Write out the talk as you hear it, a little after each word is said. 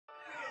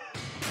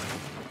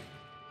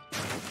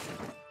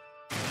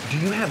Do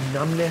you have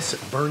numbness,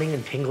 burning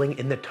and tingling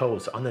in the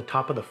toes, on the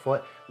top of the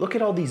foot? Look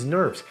at all these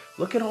nerves.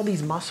 Look at all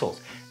these muscles.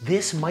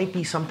 This might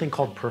be something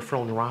called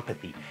peripheral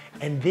neuropathy.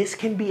 And this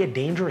can be a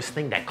dangerous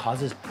thing that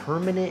causes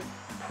permanent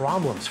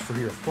problems for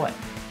your foot.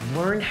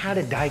 Learn how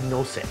to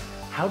diagnose it,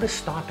 how to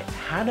stop it,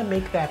 how to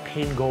make that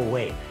pain go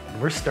away. And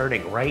we're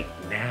starting right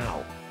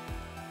now.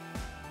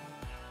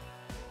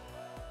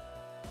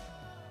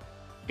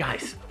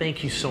 Guys,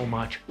 thank you so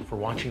much for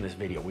watching this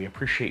video. We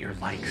appreciate your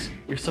likes,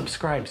 your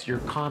subscribes, your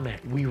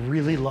comment. We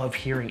really love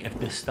hearing if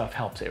this stuff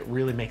helps. It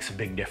really makes a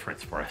big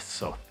difference for us,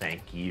 so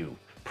thank you.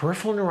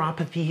 Peripheral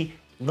neuropathy,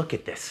 look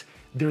at this.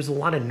 There's a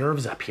lot of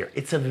nerves up here.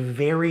 It's a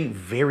very,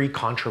 very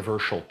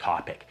controversial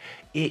topic.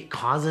 It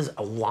causes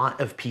a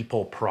lot of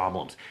people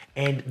problems,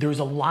 and there's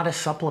a lot of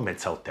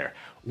supplements out there.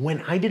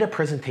 When I did a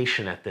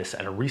presentation at this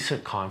at a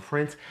recent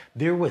conference,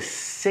 there was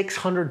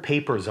 600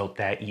 papers out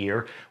that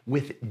year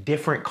with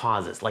different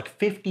causes, like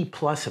 50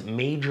 plus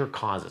major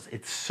causes.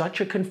 It's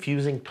such a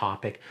confusing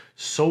topic,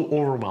 so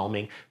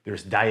overwhelming.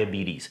 There's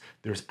diabetes,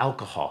 there's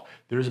alcohol,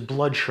 there's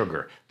blood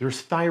sugar,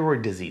 there's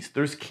thyroid disease,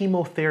 there's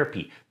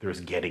chemotherapy, there's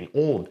getting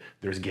old,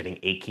 there's getting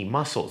achy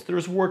muscles,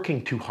 there's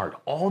working too hard.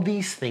 All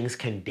these things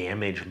can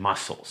damage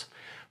muscles.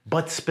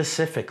 But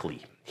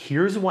specifically,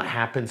 here's what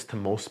happens to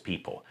most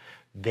people.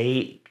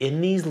 In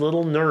these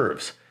little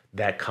nerves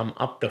that come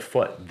up the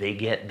foot, they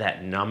get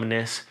that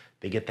numbness,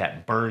 they get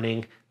that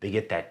burning, they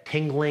get that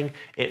tingling.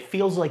 It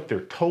feels like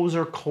their toes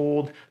are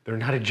cold. They're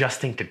not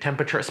adjusting to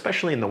temperature,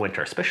 especially in the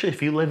winter. Especially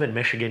if you live in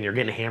Michigan, you're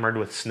getting hammered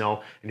with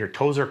snow and your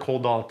toes are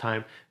cold all the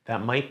time.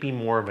 That might be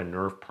more of a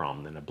nerve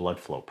problem than a blood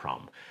flow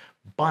problem.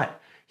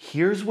 But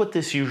here's what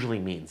this usually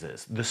means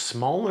is the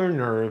smaller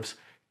nerves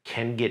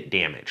can get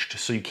damaged.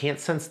 So you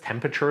can't sense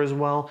temperature as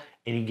well,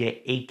 and you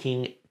get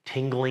aching,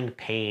 tingling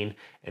pain,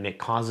 and it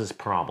causes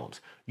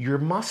problems. Your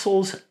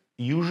muscles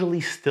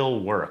usually still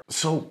work.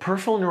 So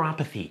peripheral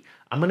neuropathy,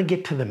 I'm gonna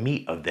get to the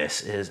meat of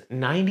this, is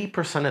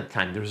 90% of the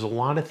time, there's a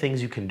lot of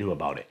things you can do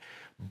about it.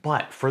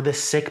 But for the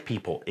sick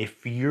people,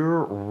 if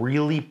you're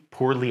really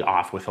poorly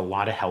off with a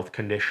lot of health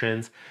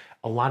conditions,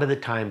 a lot of the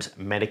times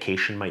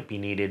medication might be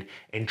needed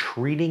and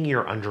treating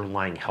your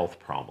underlying health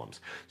problems.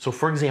 So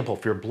for example,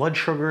 if your blood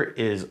sugar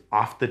is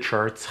off the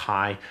charts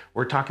high,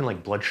 we're talking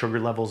like blood sugar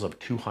levels of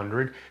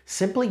 200,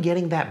 simply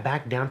getting that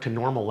back down to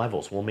normal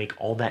levels will make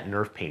all that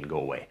nerve pain go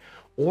away.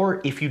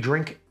 Or if you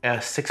drink a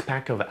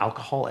 6-pack of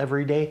alcohol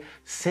every day,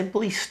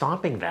 simply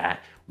stopping that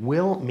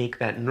will make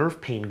that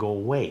nerve pain go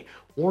away.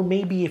 Or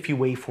maybe if you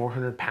weigh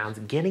 400 pounds,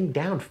 getting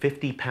down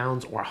 50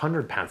 pounds or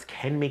 100 pounds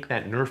can make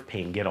that nerve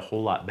pain get a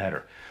whole lot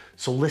better.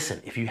 So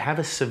listen, if you have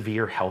a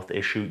severe health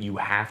issue, you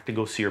have to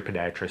go see your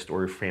podiatrist or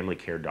your family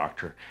care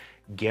doctor.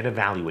 Get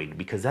evaluated,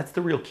 because that's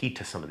the real key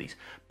to some of these.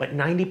 But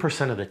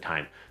 90% of the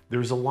time,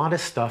 there's a lot of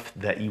stuff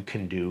that you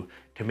can do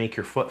to make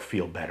your foot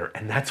feel better,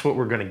 and that's what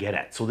we're gonna get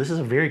at. So this is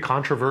a very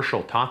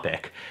controversial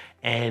topic,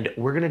 and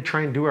we're gonna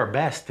try and do our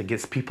best to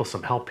get people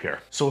some help here.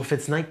 So if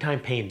it's nighttime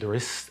pain, there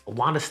is a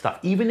lot of stuff.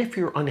 Even if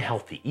you're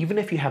unhealthy, even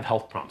if you have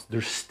health problems,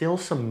 there's still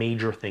some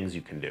major things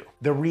you can do.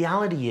 The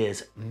reality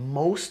is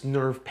most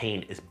nerve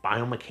pain is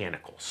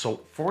biomechanical.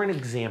 So for an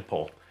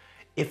example,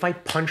 if I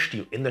punched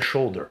you in the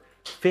shoulder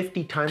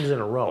 50 times in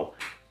a row,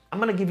 I'm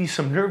gonna give you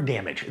some nerve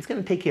damage. It's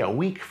gonna take you a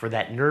week for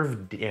that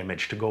nerve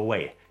damage to go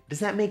away. Does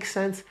that make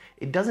sense?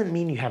 It doesn't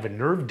mean you have a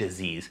nerve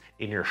disease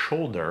in your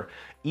shoulder,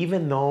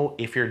 even though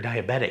if you're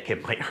diabetic,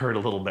 it might hurt a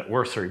little bit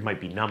worse or you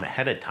might be numb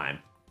ahead of time.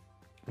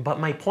 But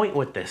my point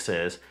with this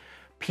is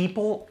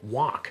people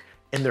walk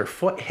and their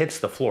foot hits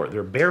the floor.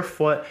 They're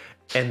barefoot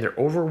and they're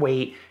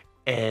overweight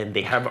and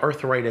they have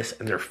arthritis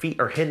and their feet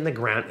are hitting the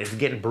ground and it's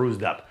getting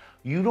bruised up.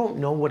 You don't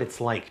know what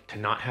it's like to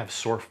not have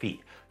sore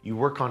feet. You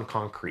work on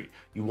concrete.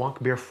 You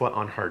walk barefoot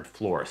on hard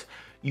floors.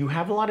 You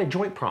have a lot of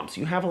joint problems.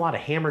 You have a lot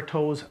of hammer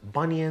toes,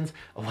 bunions,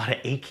 a lot of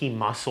achy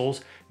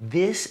muscles.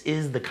 This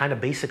is the kind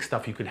of basic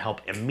stuff you can help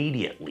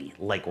immediately,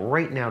 like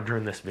right now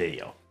during this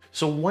video.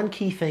 So one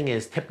key thing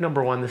is, tip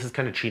number one, this is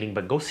kind of cheating,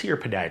 but go see your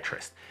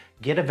podiatrist.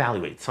 Get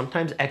evaluated.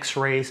 Sometimes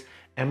x-rays,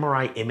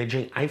 MRI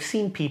imaging. I've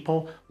seen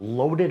people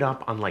loaded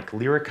up on like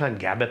Lyrica and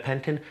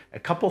gabapentin. A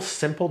couple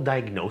simple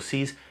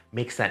diagnoses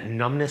makes that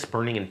numbness,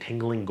 burning, and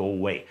tingling go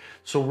away.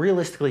 So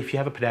realistically, if you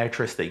have a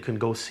podiatrist that you can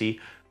go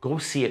see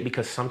it,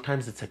 because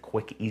sometimes it's a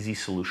quick, easy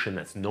solution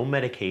that's no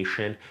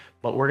medication,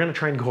 but we're gonna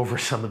try and go over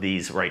some of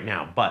these right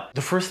now. But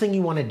the first thing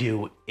you wanna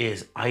do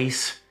is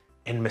ice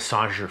and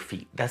massage your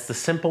feet. That's the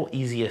simple,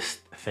 easiest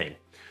thing.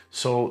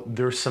 So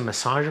there's some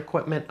massage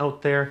equipment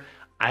out there.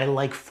 I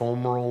like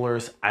foam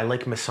rollers, I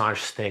like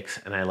massage sticks,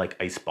 and I like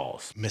ice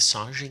balls.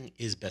 Massaging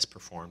is best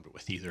performed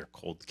with either a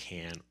cold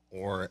can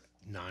or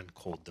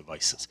non-cold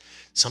devices.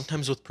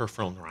 Sometimes with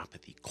peripheral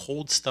neuropathy,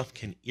 cold stuff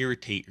can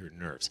irritate your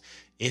nerves.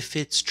 If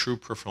it's true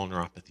peripheral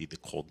neuropathy, the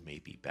cold may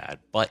be bad.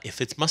 But if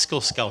it's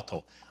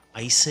musculoskeletal,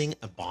 icing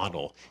a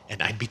bottle,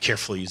 and I'd be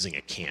careful using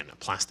a can. A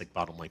plastic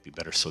bottle might be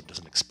better so it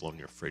doesn't explode in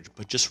your fridge,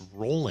 but just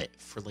roll it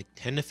for like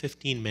 10 to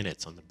 15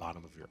 minutes on the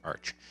bottom of your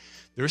arch.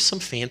 There's some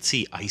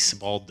fancy ice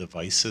ball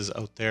devices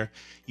out there.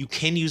 You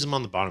can use them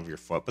on the bottom of your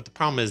foot, but the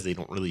problem is they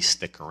don't really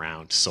stick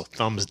around. So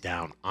thumbs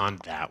down on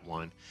that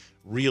one.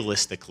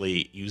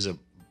 Realistically, use a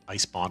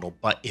ice bottle,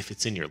 but if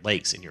it's in your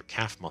legs, in your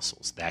calf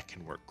muscles, that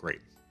can work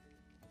great.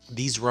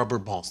 These rubber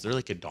balls, they're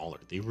like $1.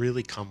 They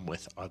really come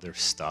with other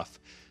stuff.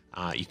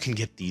 You can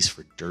get these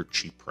for dirt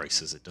cheap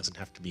prices. It doesn't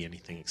have to be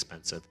anything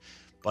expensive.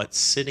 But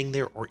sitting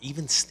there or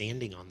even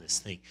standing on this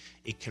thing,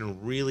 it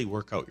can really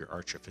work out your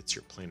arch if it's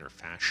your plantar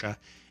fascia.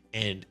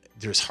 And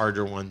there's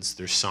harder ones,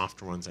 there's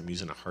softer ones. I'm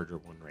using a harder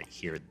one right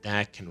here.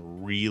 That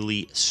can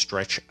really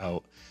stretch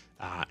out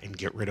and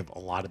get rid of a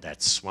lot of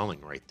that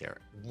swelling right there.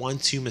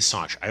 Once you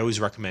massage, I always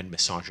recommend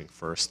massaging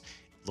first.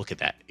 Look at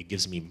that. It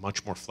gives me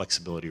much more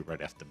flexibility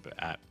right after the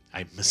bat.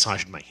 I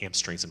massaged my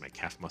hamstrings and my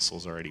calf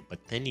muscles already,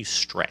 but then you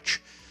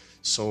stretch.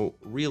 So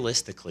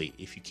realistically,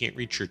 if you can't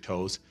reach your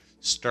toes,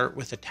 start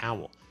with a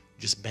towel.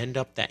 Just bend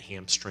up that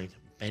hamstring,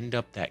 bend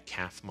up that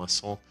calf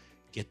muscle,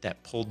 get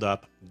that pulled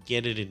up,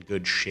 get it in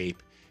good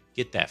shape,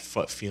 get that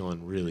foot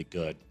feeling really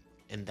good.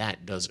 And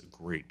that does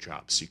a great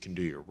job. So you can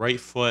do your right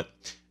foot,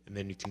 and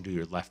then you can do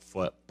your left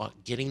foot,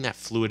 but getting that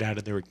fluid out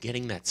of there,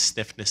 getting that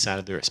stiffness out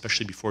of there,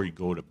 especially before you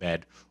go to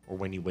bed or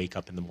when you wake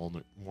up in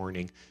the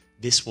morning,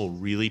 this will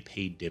really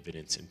pay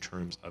dividends in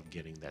terms of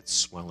getting that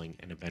swelling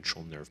and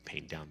eventual nerve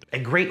pain down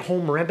there. A great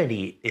home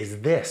remedy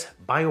is this,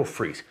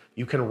 BioFreeze.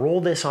 You can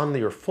roll this onto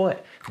your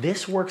foot.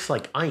 This works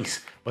like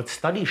ice, but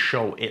studies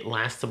show it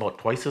lasts about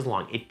twice as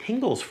long. It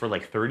tingles for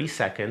like 30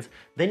 seconds,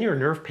 then your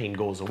nerve pain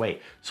goes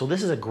away. So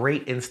this is a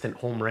great instant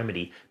home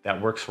remedy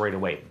that works right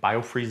away.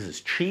 BioFreeze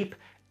is cheap,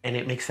 and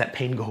it makes that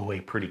pain go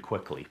away pretty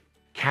quickly.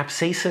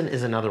 Capsaicin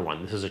is another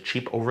one. This is a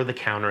cheap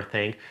over-the-counter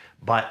thing,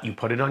 but you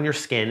put it on your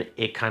skin,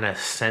 it kind of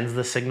sends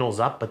the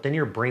signals up, but then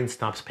your brain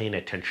stops paying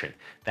attention.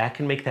 That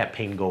can make that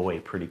pain go away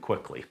pretty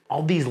quickly.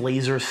 All these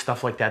lasers,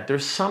 stuff like that,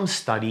 there's some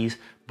studies,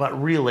 but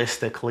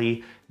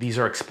realistically, these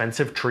are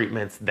expensive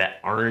treatments that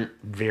aren't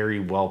very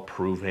well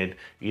proven.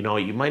 You know,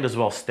 you might as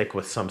well stick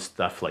with some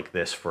stuff like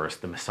this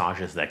first, the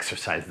massages, the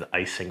exercise, the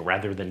icing,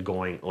 rather than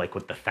going like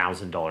with the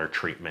 $1,000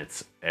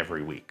 treatments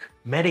every week.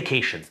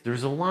 Medications,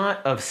 there's a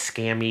lot of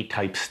scammy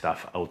type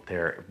stuff out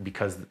there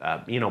because,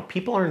 you know,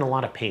 people are in a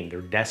lot of pain,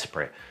 they're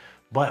desperate.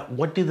 But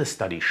what do the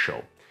studies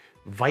show?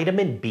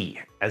 Vitamin B,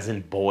 as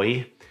in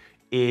boy,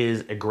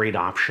 is a great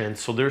option.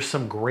 So there's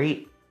some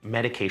great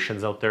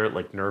medications out there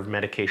like nerve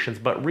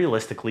medications, but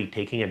realistically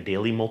taking a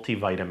daily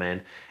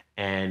multivitamin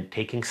and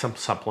taking some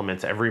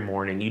supplements every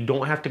morning, you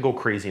don't have to go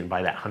crazy and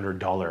buy that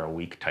 $100 a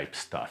week type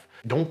stuff.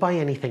 Don't buy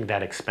anything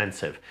that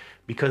expensive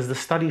because the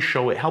studies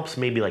show it helps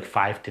maybe like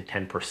 5 to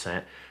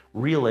 10%.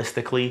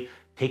 Realistically,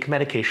 take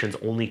medications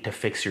only to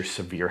fix your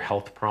severe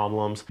health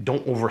problems.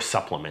 Don't over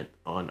supplement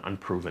on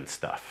unproven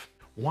stuff.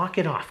 Walk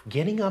it off.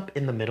 Getting up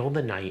in the middle of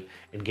the night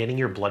and getting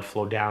your blood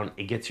flow down,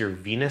 it gets your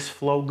venous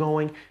flow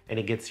going and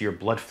it gets your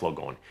blood flow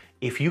going.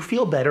 If you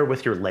feel better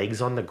with your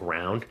legs on the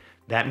ground,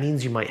 that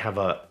means you might have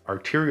an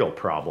arterial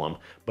problem.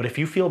 But if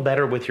you feel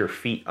better with your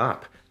feet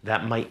up,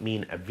 that might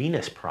mean a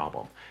venous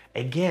problem.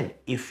 Again,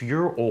 if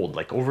you're old,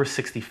 like over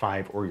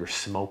 65 or you're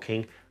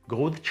smoking,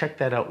 go check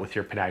that out with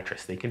your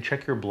podiatrist. They can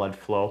check your blood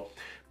flow.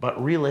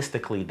 But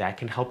realistically, that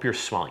can help your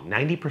swelling.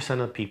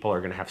 90% of people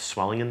are gonna have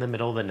swelling in the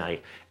middle of the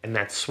night, and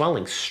that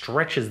swelling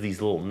stretches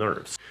these little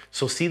nerves.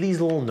 So see these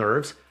little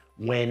nerves?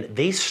 When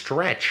they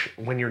stretch,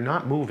 when you're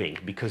not moving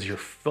because your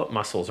foot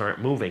muscles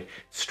aren't moving,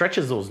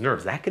 stretches those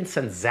nerves. That can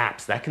send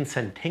zaps, that can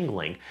send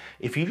tingling.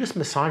 If you just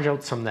massage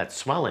out some of that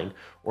swelling,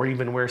 or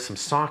even wear some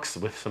socks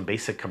with some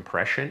basic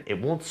compression, it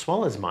won't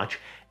swell as much,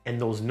 and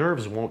those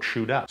nerves won't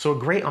shoot up. So a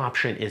great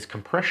option is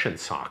compression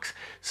socks.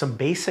 Some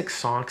basic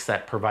socks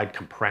that provide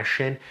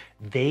compression,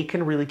 they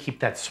can really keep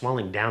that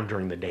swelling down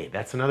during the day.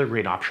 That's another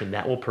great option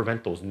that will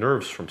prevent those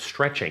nerves from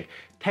stretching.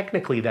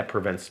 Technically, that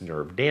prevents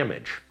nerve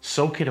damage.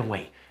 Soak it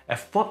away. A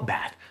foot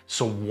bath.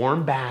 So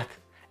warm bath,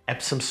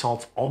 Epsom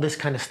salts, all this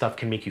kind of stuff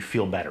can make you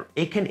feel better.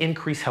 It can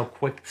increase how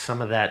quick some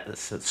of that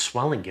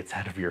swelling gets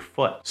out of your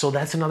foot. So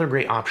that's another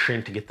great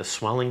option to get the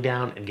swelling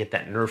down and get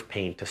that nerve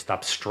pain to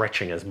stop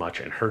stretching as much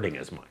and hurting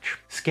as much.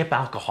 Skip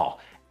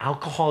alcohol.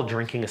 Alcohol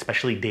drinking,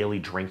 especially daily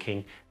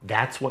drinking,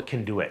 that's what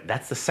can do it.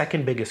 That's the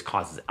second biggest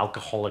cause, is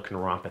alcoholic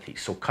neuropathy.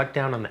 So cut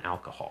down on the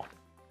alcohol.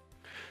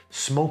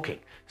 Smoking.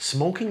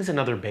 Smoking is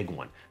another big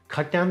one.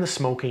 Cut down the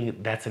smoking,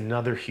 that's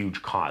another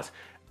huge cause.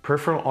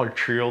 Peripheral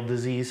arterial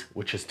disease,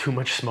 which is too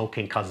much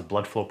smoking, causes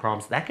blood flow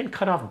problems. That can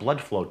cut off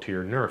blood flow to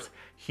your nerves.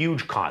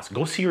 Huge cause.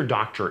 Go see your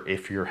doctor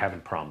if you're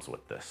having problems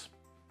with this.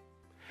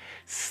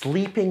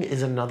 Sleeping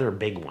is another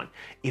big one.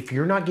 If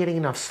you're not getting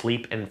enough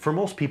sleep, and for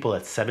most people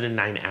it's 7 to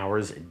 9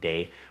 hours a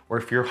day, or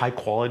if your high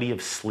quality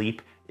of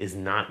sleep is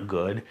not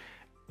good,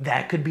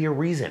 That could be a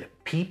reason.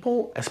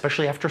 People,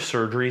 especially after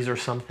surgeries or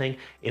something,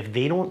 if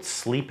they don't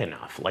sleep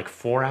enough, like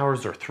 4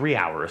 hours or 3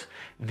 hours,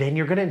 then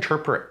you're gonna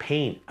interpret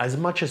pain as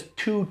much as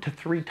 2 to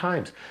 3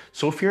 times.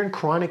 So if you're in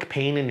chronic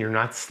pain and you're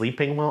not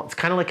sleeping well, it's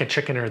kind of like a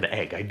chicken or the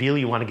egg. Ideally,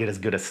 you wanna get as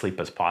good a sleep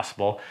as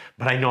possible,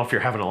 but I know if you're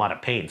having a lot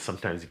of pain,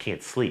 sometimes you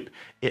can't sleep.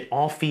 It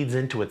all feeds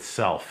into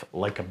itself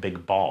like a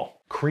big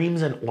ball.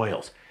 Creams and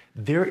oils.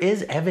 There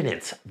is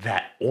evidence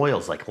that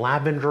oils like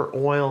lavender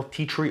oil,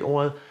 tea tree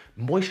oil,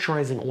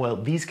 moisturizing oil,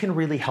 these can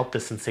really help the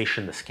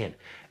sensation of the skin.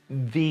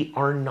 They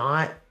are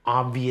not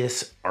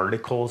obvious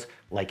articles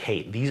like,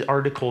 hey, these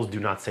articles do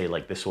not say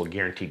like this will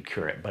guaranteed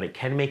cure it, but it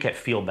can make it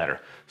feel better.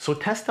 So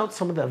test out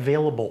some of the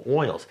available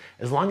oils.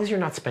 As long as you're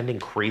not spending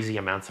crazy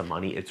amounts of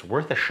money, it's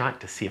worth a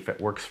shot to see if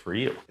it works for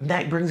you. And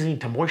that brings me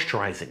to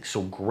moisturizing.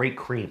 So great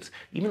creams,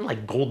 even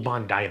like Gold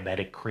Bond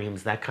diabetic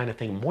creams, that kind of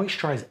thing,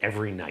 moisturize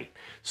every night.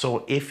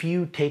 So if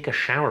you take a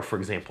shower, for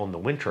example, in the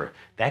winter,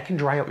 that can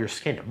dry out your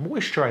skin.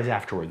 Moisturize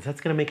afterwards.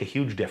 That's gonna make a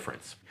huge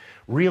difference.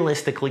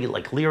 Realistically,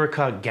 like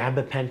Lyrica,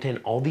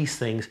 gabapentin, all these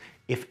things,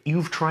 if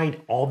you've tried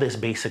all this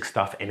basic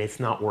stuff and it's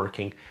not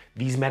working,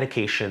 these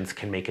medications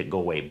can make it go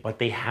away, but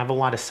they have a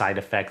lot of side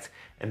effects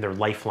and they're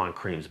lifelong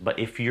creams. But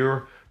if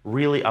you're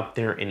really up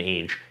there in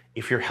age,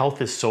 if your health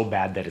is so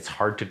bad that it's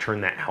hard to turn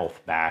that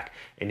health back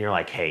and you're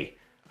like, hey,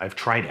 I've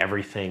tried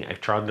everything,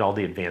 I've tried all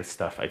the advanced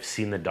stuff, I've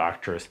seen the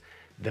doctors,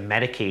 the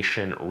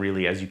medication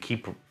really, as you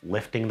keep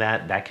lifting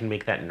that can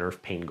make that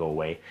nerve pain go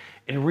away.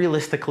 And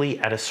realistically,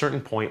 at a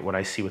certain point, what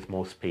I see with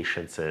most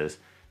patients is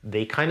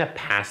they kind of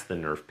pass the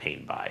nerve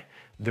pain by.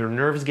 Their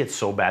nerves get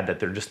so bad that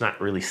they're just not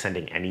really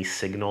sending any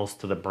signals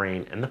to the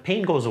brain and the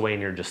pain goes away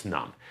and you're just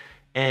numb.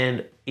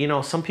 And you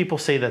know, some people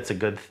say that's a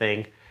good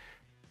thing.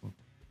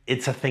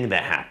 It's a thing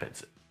that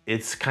happens.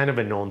 It's kind of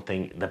a known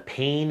thing. The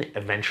pain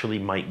eventually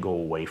might go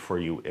away for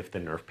you if the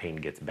nerve pain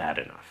gets bad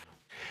enough.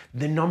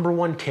 The number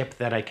one tip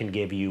that I can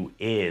give you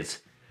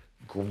is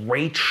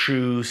great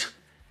shoes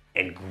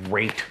and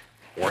great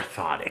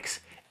orthotics.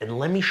 And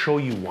let me show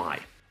you why.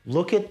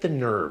 Look at the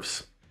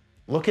nerves.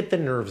 Look at the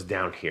nerves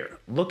down here.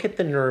 Look at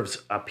the nerves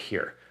up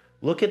here.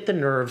 Look at the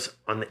nerves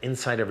on the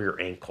inside of your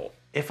ankle.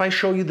 If I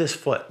show you this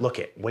foot, look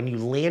at when you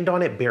land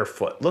on it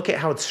barefoot, look at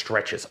how it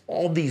stretches.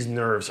 All these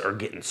nerves are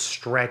getting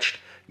stretched.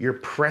 You're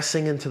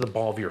pressing into the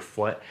ball of your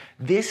foot.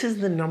 This is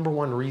the number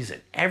one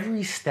reason.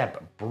 Every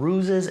step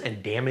bruises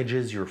and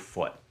damages your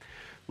foot.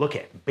 Look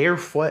at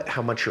barefoot,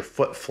 how much your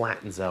foot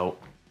flattens out.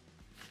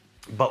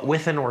 But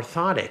with an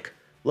orthotic,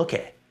 look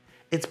at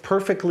it's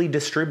perfectly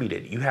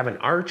distributed. You have an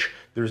arch,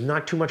 there's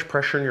not too much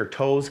pressure in your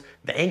toes,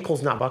 the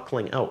ankle's not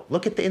buckling out.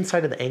 Look at the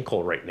inside of the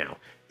ankle right now.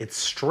 It's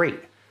straight,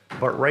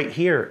 but right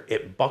here,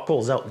 it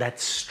buckles out. That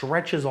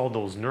stretches all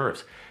those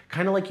nerves.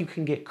 Kind of like you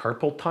can get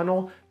carpal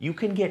tunnel, you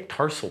can get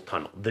tarsal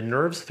tunnel. The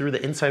nerves through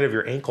the inside of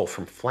your ankle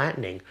from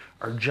flattening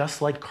are just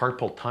like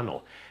carpal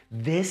tunnel.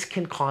 This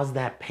can cause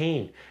that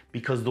pain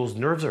because those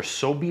nerves are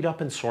so beat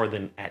up and sore,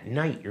 then at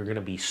night you're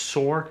gonna be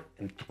sore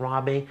and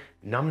throbbing,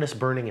 numbness,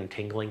 burning, and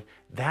tingling.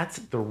 That's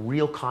the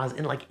real cause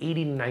in like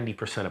 80 to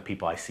 90% of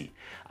people I see.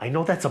 I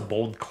know that's a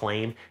bold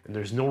claim and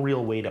there's no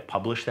real way to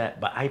publish that,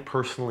 but I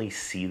personally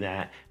see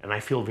that and I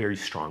feel very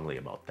strongly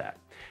about that.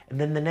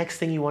 And then the next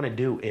thing you wanna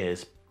do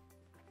is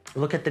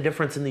look at the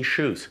difference in these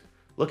shoes.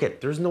 Look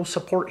at, there's no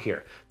support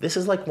here. This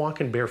is like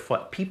walking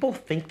barefoot. People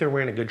think they're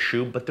wearing a good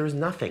shoe, but there's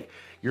nothing.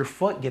 Your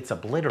foot gets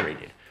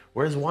obliterated.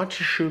 Whereas watch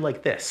a shoe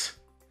like this.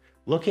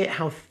 Look at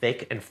how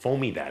thick and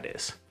foamy that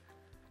is.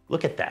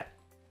 Look at that.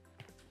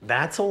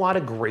 That's a lot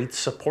of great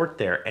support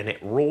there and it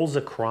rolls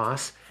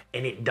across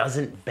and it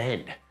doesn't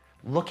bend.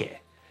 Look at it.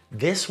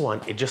 This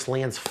one, it just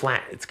lands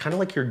flat. It's kind of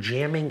like you're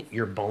jamming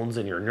your bones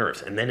and your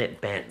nerves and then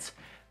it bends.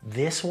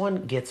 This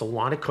one gets a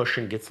lot of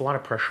cushion, gets a lot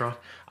of pressure off.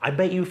 I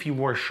bet you if you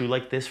wore a shoe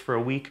like this for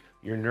a week,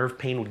 your nerve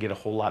pain would get a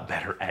whole lot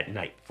better at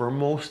night for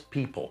most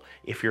people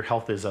if your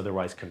health is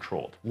otherwise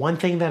controlled. One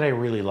thing that I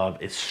really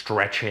love is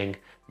stretching,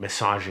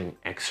 massaging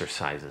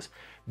exercises.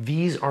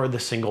 These are the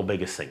single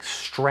biggest things.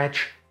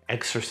 Stretch,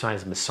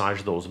 exercise,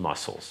 massage those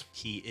muscles.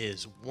 Key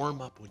is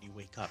warm up when you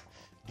wake up.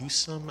 Do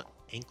some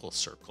ankle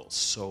circles.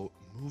 So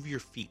move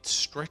your feet,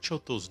 stretch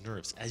out those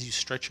nerves. As you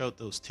stretch out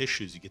those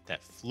tissues, you get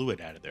that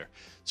fluid out of there.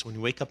 So when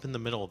you wake up in the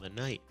middle of the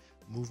night,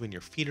 moving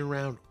your feet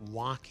around,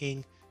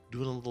 walking,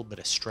 doing a little bit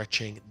of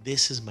stretching.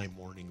 This is my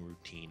morning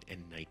routine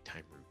and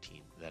nighttime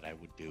routine that I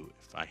would do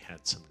if I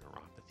had some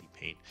neuropathy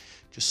pain.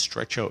 Just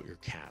stretch out your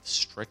calves,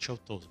 stretch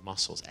out those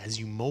muscles. As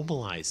you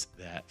mobilize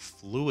that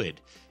fluid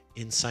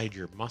inside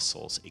your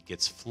muscles, it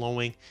gets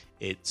flowing,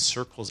 it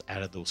circles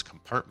out of those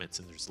compartments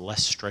and there's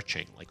less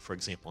stretching. Like for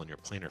example, in your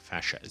plantar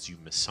fascia, as you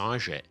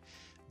massage it,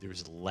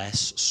 there's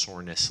less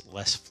soreness,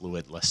 less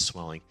fluid, less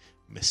swelling.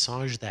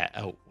 Massage that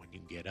out when you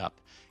get up.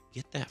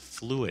 Get that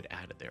fluid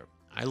out of there.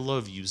 I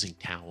love using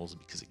towels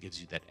because it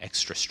gives you that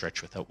extra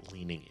stretch without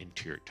leaning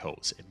into your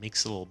toes. It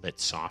makes it a little bit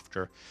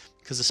softer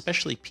because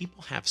especially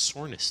people have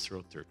soreness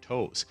throughout their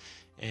toes.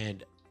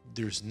 And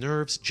there's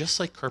nerves, just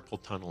like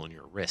carpal tunnel in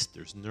your wrist,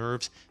 there's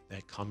nerves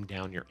that come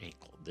down your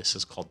ankle. This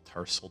is called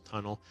tarsal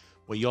tunnel.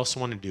 What you also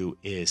want to do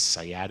is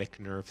sciatic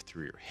nerve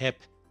through your hip,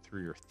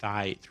 through your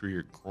thigh, through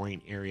your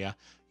groin area.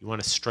 You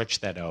want to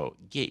stretch that out,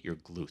 get your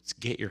glutes,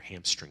 get your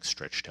hamstrings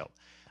stretched out.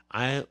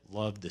 I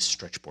love this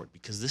stretch board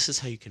because this is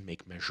how you can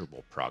make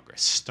measurable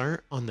progress.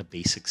 Start on the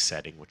basic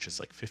setting, which is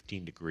like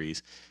 15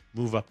 degrees,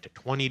 move up to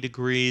 20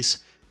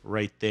 degrees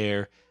right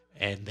there.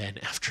 And then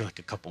after like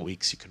a couple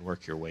weeks, you can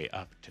work your way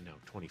up to now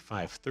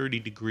 25, 30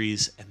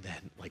 degrees, and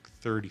then like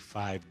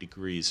 35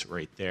 degrees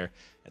right there.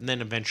 And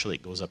then eventually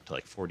it goes up to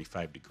like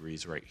 45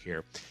 degrees right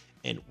here.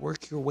 And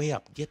work your way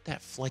up. Get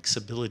that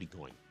flexibility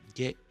going.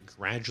 Get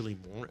gradually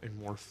more and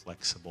more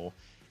flexible,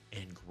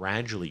 and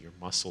gradually your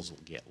muscles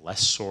will get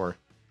less sore,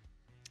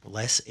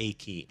 less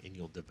achy, and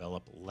you'll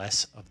develop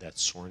less of that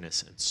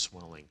soreness and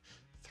swelling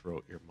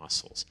throughout your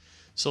muscles.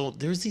 So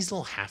there's these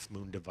little half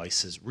moon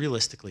devices.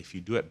 Realistically, if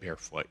you do it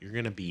barefoot, you're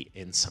going to be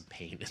in some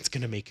pain. It's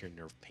going to make your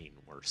nerve pain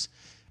worse.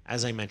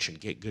 As I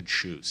mentioned, get good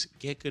shoes,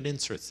 get good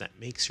inserts that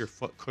makes your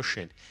foot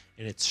cushion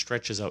and it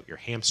stretches out your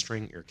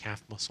hamstring, your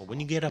calf muscle.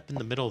 When you get up in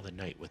the middle of the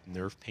night with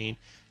nerve pain,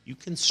 you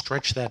can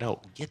stretch that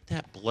out, get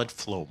that blood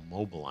flow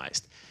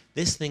mobilized.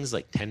 This thing's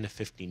like 10 to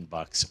 15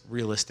 bucks.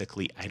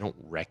 Realistically, I don't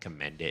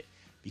recommend it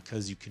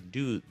because you can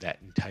do that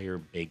entire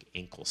big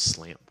ankle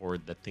slant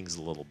board. That thing's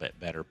a little bit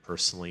better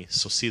personally.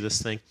 So see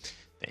this thing,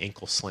 the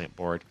ankle slant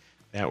board,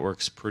 that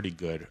works pretty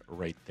good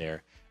right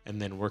there. And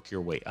then work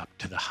your way up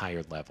to the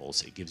higher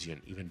levels. It gives you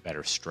an even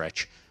better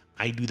stretch.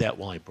 I do that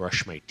while I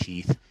brush my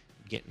teeth,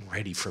 getting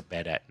ready for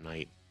bed at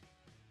night.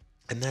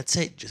 And that's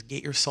it. Just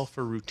get yourself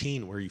a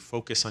routine where you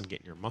focus on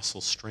getting your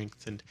muscles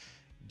strengthened,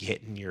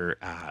 getting your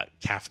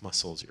calf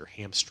muscles, your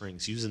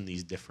hamstrings. Using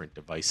these different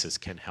devices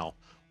can help.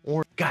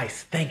 Or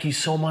guys, thank you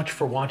so much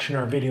for watching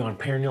our video on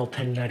peroneal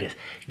tendinitis.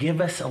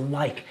 Give us a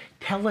like.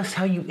 Tell us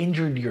how you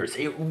injured yours.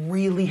 It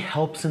really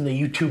helps in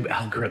the YouTube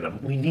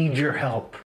algorithm. We need your help.